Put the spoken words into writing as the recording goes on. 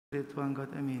Great one God,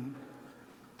 Amen.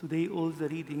 Today, all the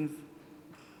readings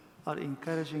are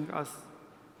encouraging us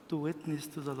to witness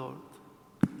to the Lord.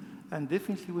 And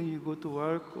definitely, when you go to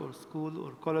work or school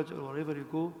or college or wherever you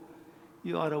go,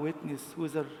 you are a witness,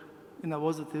 whether in a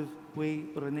positive way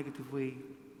or a negative way.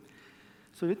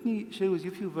 So, let me share with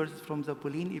you a few verses from the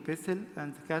Pauline Epistle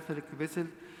and the Catholic Epistle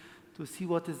to see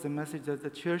what is the message that the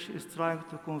Church is trying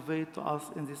to convey to us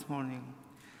in this morning.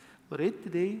 We read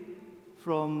today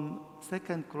from 2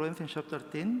 Corinthians chapter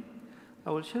 10.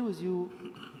 I will share with you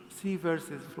 3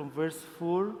 verses from verse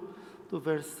 4 to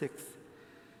verse 6.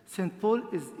 St. Paul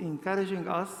is encouraging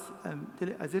us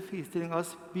as if he is telling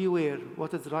us, beware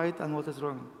what is right and what is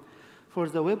wrong. For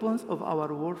the weapons of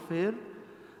our warfare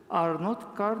are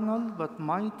not carnal, but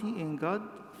mighty in God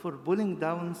for pulling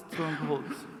down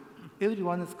strongholds.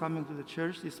 Everyone is coming to the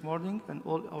church this morning, and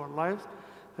all our lives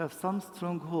have some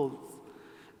strongholds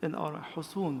in our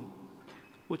husun,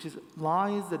 which is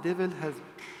lies the devil has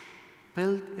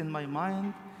built in my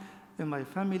mind, in my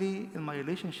family, in my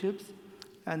relationships,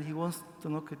 and he wants to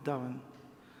knock it down.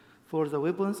 For the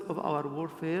weapons of our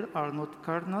warfare are not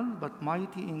carnal, but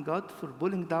mighty in God for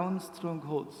pulling down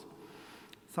strongholds.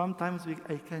 Sometimes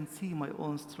I can see my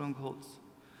own strongholds.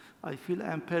 I feel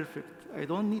I'm perfect. I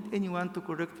don't need anyone to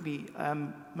correct me.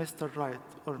 I'm Mr. Right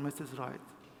or Mrs. Right.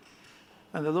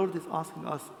 And the Lord is asking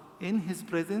us, in His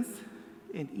presence,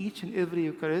 in each and every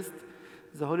Eucharist,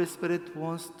 the Holy Spirit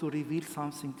wants to reveal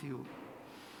something to you.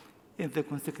 In the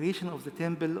consecration of the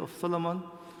Temple of Solomon,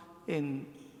 in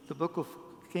the book of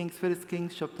Kings, 1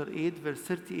 Kings chapter 8, verse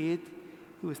 38,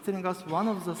 he was telling us one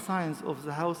of the signs of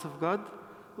the house of God,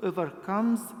 whoever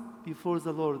comes before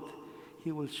the Lord,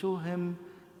 He will show him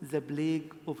the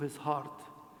plague of his heart.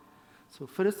 So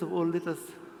first of all, let us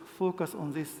focus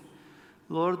on this.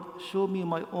 Lord, show me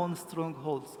my own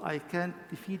strongholds. I can't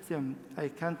defeat them. I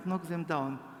can't knock them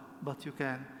down, but you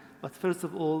can. But first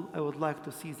of all, I would like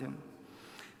to see them.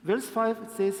 Verse 5,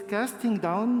 it says, casting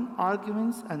down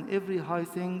arguments and every high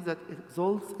thing that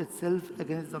exalts itself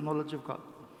against the knowledge of God.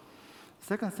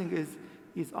 Second thing is,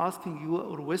 He's asking you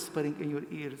or whispering in your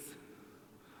ears,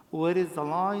 where is the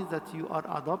lie that you are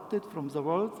adopted from the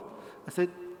world? I said,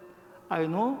 I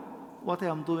know what I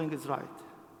am doing is right.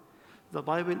 The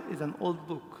Bible is an old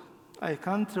book. I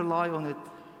can't rely on it.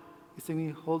 He's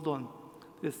saying, hold on,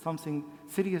 there's something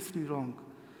seriously wrong.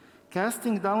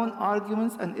 Casting down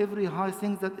arguments and every high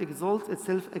thing that exalts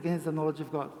itself against the knowledge of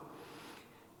God.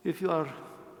 If you are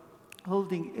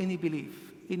holding any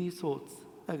belief, any thoughts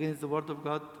against the Word of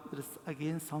God, there is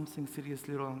again something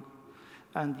seriously wrong.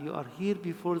 And you are here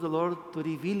before the Lord to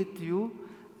reveal it to you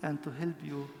and to help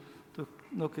you to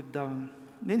knock it down.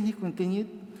 Then he continued,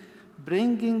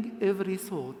 bringing every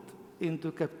thought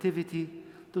into captivity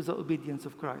to the obedience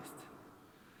of Christ.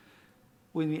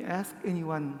 When we ask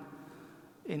anyone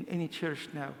in any church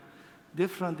now,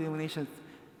 different denominations,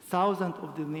 thousands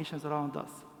of denominations around us,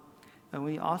 and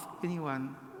when we ask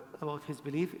anyone about his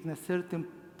belief in a certain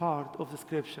part of the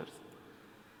scriptures,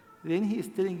 then he is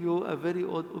telling you a very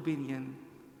odd opinion.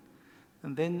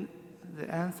 And then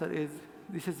the answer is,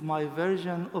 this is my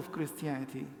version of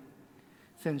Christianity.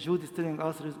 St. Jude is telling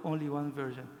us there is only one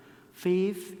version.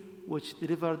 Faith which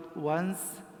delivered once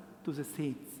to the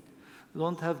saints.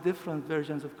 Don't have different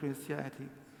versions of Christianity.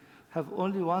 Have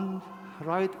only one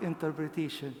right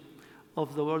interpretation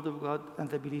of the Word of God and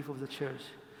the belief of the church.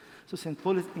 So St.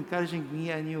 Paul is encouraging me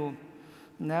and you,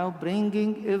 now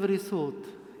bringing every thought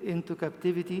into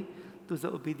captivity to the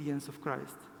obedience of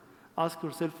Christ. Ask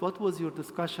yourself, what was your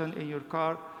discussion in your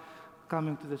car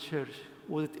coming to the church?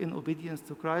 Was it in obedience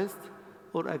to Christ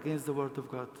or against the Word of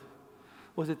God?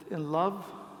 Was it in love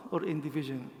or in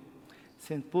division?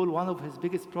 St. Paul, one of his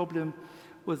biggest problems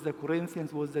with the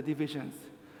Corinthians was the divisions.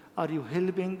 Are you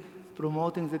helping,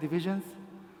 promoting the divisions?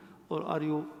 Or are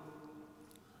you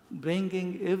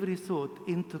bringing every thought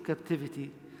into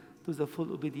captivity to the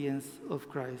full obedience of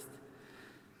Christ?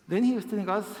 Then he was telling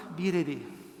us, be ready.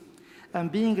 And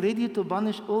being ready to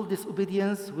punish all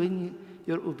disobedience when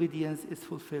your obedience is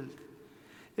fulfilled.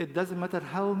 It doesn't matter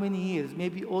how many years,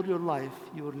 maybe all your life,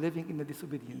 you are living in the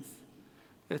disobedience.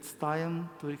 It's time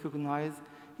to recognize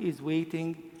He is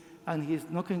waiting and He is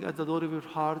knocking at the door of your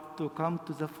heart to come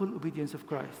to the full obedience of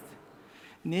Christ.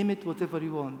 Name it whatever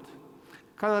you want.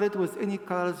 Color it with any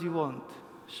colors you want.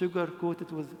 Sugar coat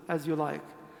it with as you like.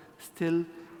 Still,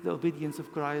 the obedience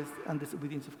of Christ and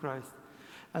disobedience of Christ.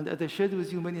 And as I shared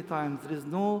with you many times, there is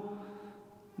no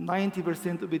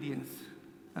 90% obedience,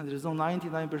 and there is no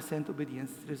 99%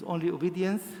 obedience. There is only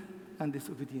obedience and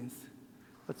disobedience.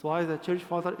 That's why the Church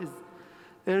Father is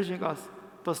urging us,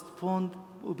 postponed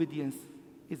obedience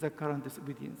is a current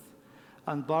disobedience.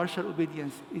 and partial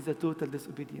obedience is a total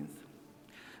disobedience.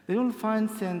 Then you'll find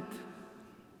St.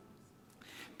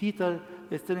 Peter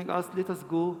is telling us, let us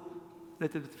go a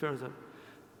little bit further.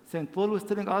 St. Paul was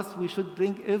telling us we should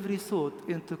bring every thought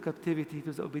into captivity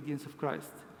to the obedience of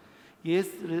Christ. Yes,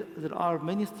 there are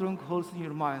many strongholds in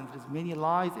your mind. There's many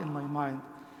lies in my mind.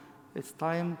 It's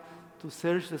time to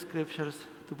search the scriptures,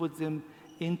 to put them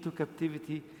into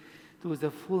captivity to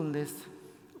the fullness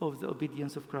of the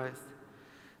obedience of Christ.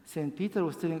 St. Peter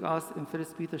was telling us in 1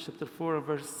 Peter chapter 4,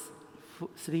 verse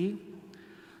 3,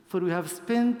 for we have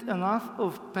spent enough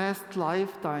of past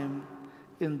lifetime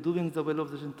in doing the will of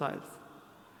the Gentiles.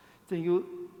 Saying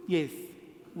you, yes,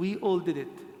 we all did it.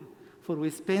 For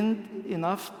we spent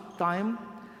enough time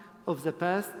of the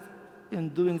past in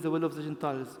doing the will of the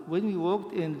Gentiles, when we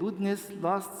walked in lewdness,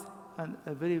 lusts, and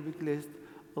a very big list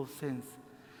of sins.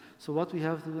 So what we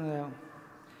have to do now,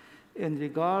 in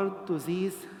regard to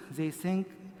these, they think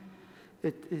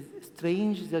it is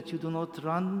strange that you do not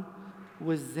run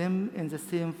with them in the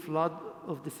same flood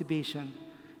of dissipation,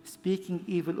 speaking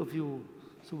evil of you.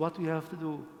 So what we have to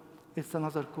do, it's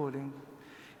another calling.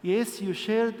 Yes, you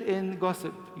shared in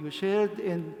gossip, you shared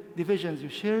in divisions, you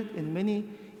shared in many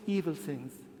evil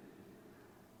things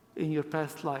in your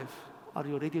past life. Are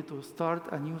you ready to start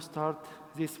a new start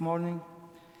this morning?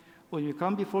 When you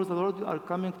come before the Lord, you are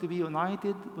coming to be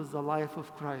united with the life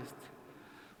of Christ,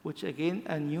 which again,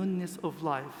 a newness of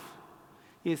life.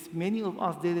 Yes, many of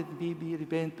us didn't maybe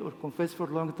repent or confess for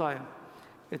a long time.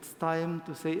 It's time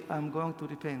to say, I'm going to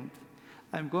repent.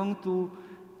 I'm going to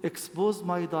expose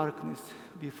my darkness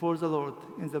before the Lord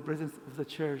in the presence of the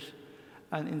church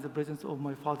and in the presence of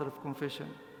my Father of confession.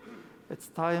 It's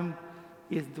time,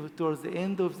 towards the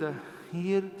end of the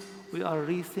year, we are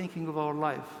rethinking of our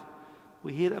life.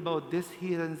 We hear about this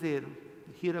here and there.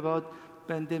 We hear about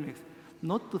pandemics.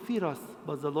 Not to fear us,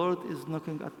 but the Lord is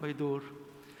knocking at my door,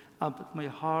 at my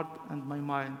heart and my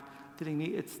mind, telling me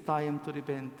it's time to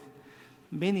repent.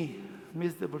 Many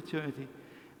missed the opportunity,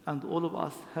 and all of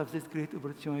us have this great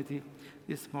opportunity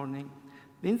this morning.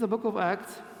 In the book of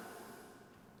Acts,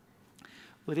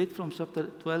 we read from chapter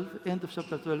 12, end of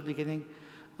chapter 12, beginning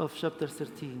of chapter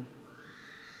 13.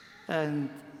 And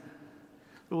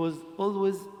there was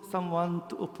always someone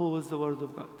to oppose the word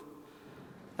of God.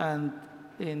 And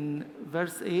in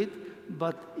verse 8,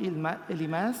 but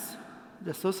Elymas,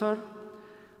 the sorcerer,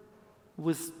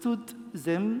 withstood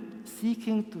them,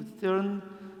 seeking to turn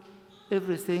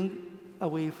everything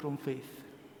away from faith.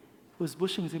 Was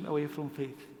pushing them away from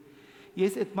faith.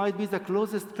 Yes, it might be the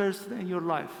closest person in your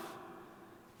life.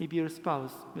 Maybe your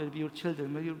spouse, maybe your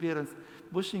children, maybe your parents,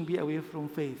 pushing me away from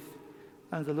faith.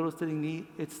 And the Lord is telling me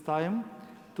it's time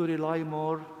to rely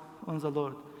more on the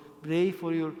Lord. Pray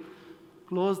for your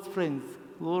close friends,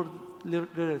 Lord,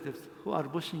 relatives who are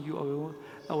pushing you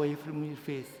away from your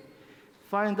faith.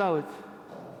 Find out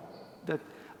that,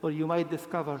 or you might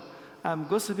discover, I'm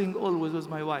gossiping always with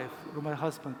my wife, or my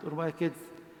husband, or my kids,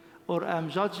 or I'm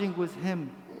judging with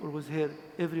him or with her,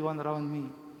 everyone around me.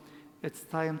 It's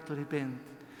time to repent,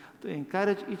 to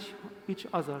encourage each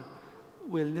other.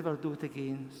 We'll never do it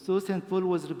again. So St. Paul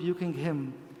was rebuking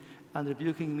him and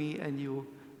rebuking me and you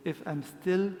if I'm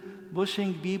still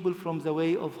pushing people from the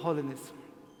way of holiness.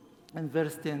 And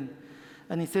verse 10,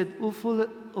 and he said, O full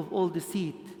of all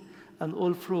deceit and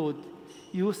all fraud,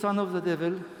 you son of the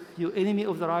devil, you enemy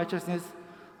of the righteousness,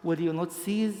 will you not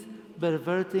cease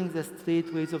perverting the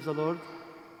straight ways of the Lord?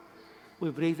 We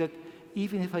pray that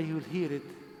even if I will hear it,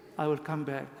 I will come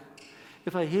back.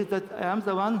 If I hear that I am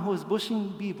the one who is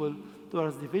pushing people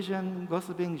towards division,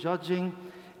 gossiping, judging,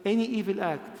 any evil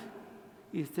act,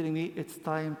 He is telling me it's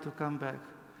time to come back.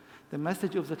 The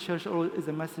message of the church is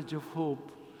a message of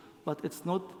hope, but it's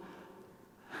not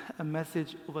a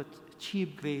message of a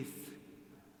cheap grace.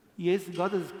 Yes,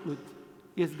 God is good.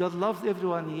 Yes, God loves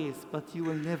everyone, yes, but you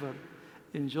will never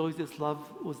enjoy this love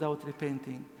without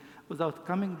repenting, without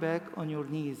coming back on your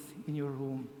knees in your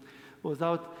room,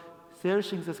 without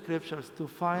searching the scriptures to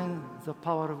find the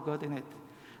power of God in it,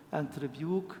 and to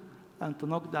rebuke and to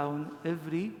knock down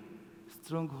every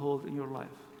stronghold in your life.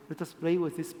 Let us pray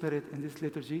with this spirit in this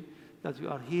liturgy that we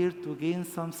are here to gain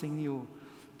something new,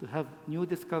 to have new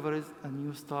discoveries and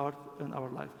new start in our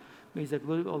life. May the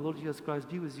glory of our Lord Jesus Christ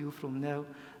be with you from now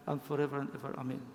and forever and ever. Amen.